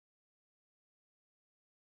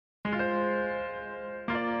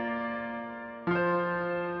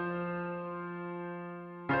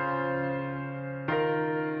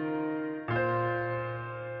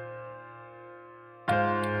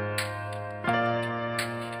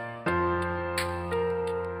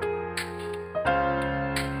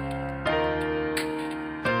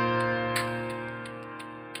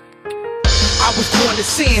was born to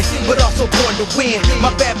sin, but also born to win. My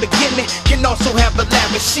bad beginning can also have a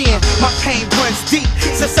lavish end. My pain runs deep,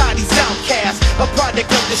 society's outcast, a product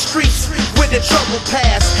of the streets with a troubled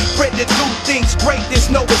past. Bred to do things great, there's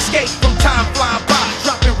no escape from time flying by,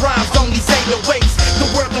 dropping rhymes on these 808s. The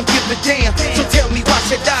world don't give a damn, so tell me why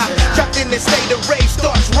should I? Trapped in this state of rage,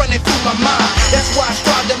 thoughts running through my mind. That's why I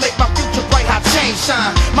strive to make my future bright, how change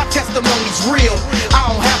shine. My testimony's real, I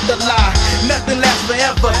don't have to lie. Nothing lasts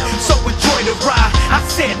forever, so enjoy the ride. I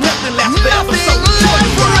said nothing lasts forever, so enjoy the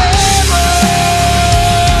ride.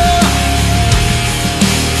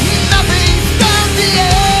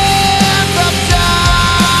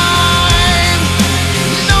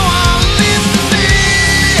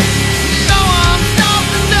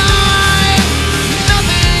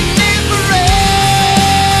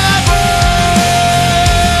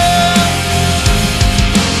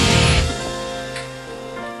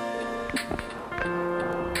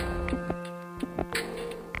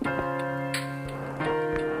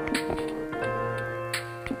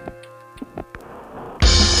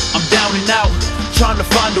 I'm down and out, trying to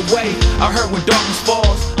find a way. I heard when darkness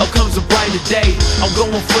falls, up comes a brighter day. I'm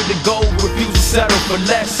going for the gold, refuse to settle for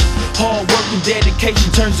less. Hard work and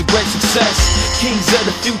dedication turns to great success. Kings of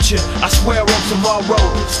the future, I swear on tomorrow.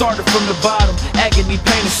 Started from the bottom, agony,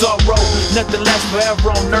 pain and sorrow. Nothing lasts forever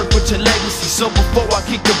on earth but your legacy. So before I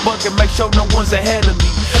kick the bucket, make sure no one's ahead of me.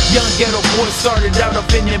 Young ghetto boy started out up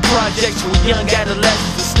in them projects with young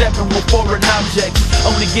adolescents and stepping with foreign objects.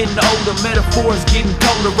 Only getting older, metaphors getting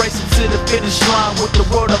colder, racing to the finish line with the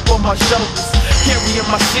world up on my shoulders. Carrying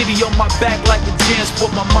my city on my back like a gym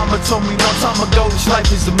sport. My mama told me long time ago this life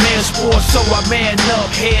is a man's sport. So I man up,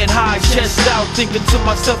 head high, chest out, thinking to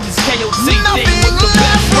myself this K.O.T thing was the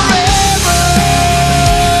best forever.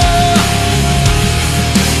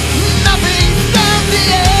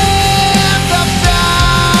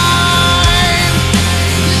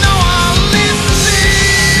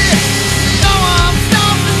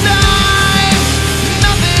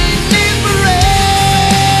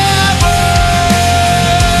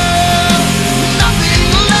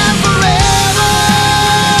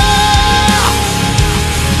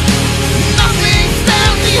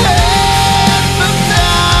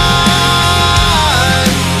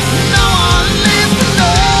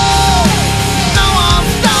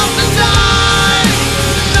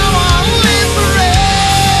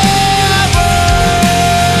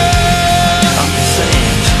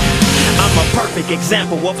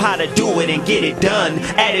 Example of how to do it and get it done.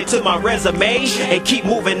 Add it to my resume and keep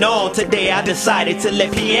moving on. Today I decided to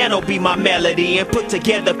let piano be my melody and put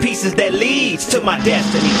together pieces that leads to my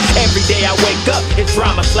destiny. Every day I wake up, it's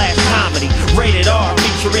drama/comedy. Rated R,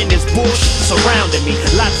 featuring this bush surrounding me.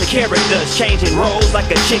 Lots of characters changing roles,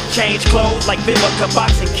 like a chick change clothes, like Vivica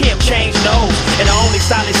Box and Kim change nose. And the only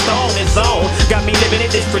solid stone is on. Got me living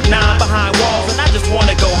in District 9 behind walls, and I just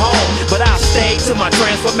wanna go home. But I'll stay to my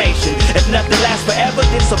transformation. If nothing lasts forever,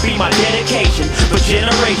 this'll be my dedication. For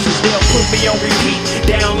generations, they'll put me on repeat.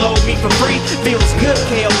 Download me for free, feels good.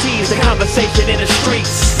 K.O.T is the conversation in the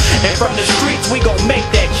streets. And from the streets, we gon' make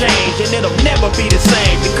that change. And it'll never be the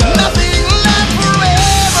same because nothing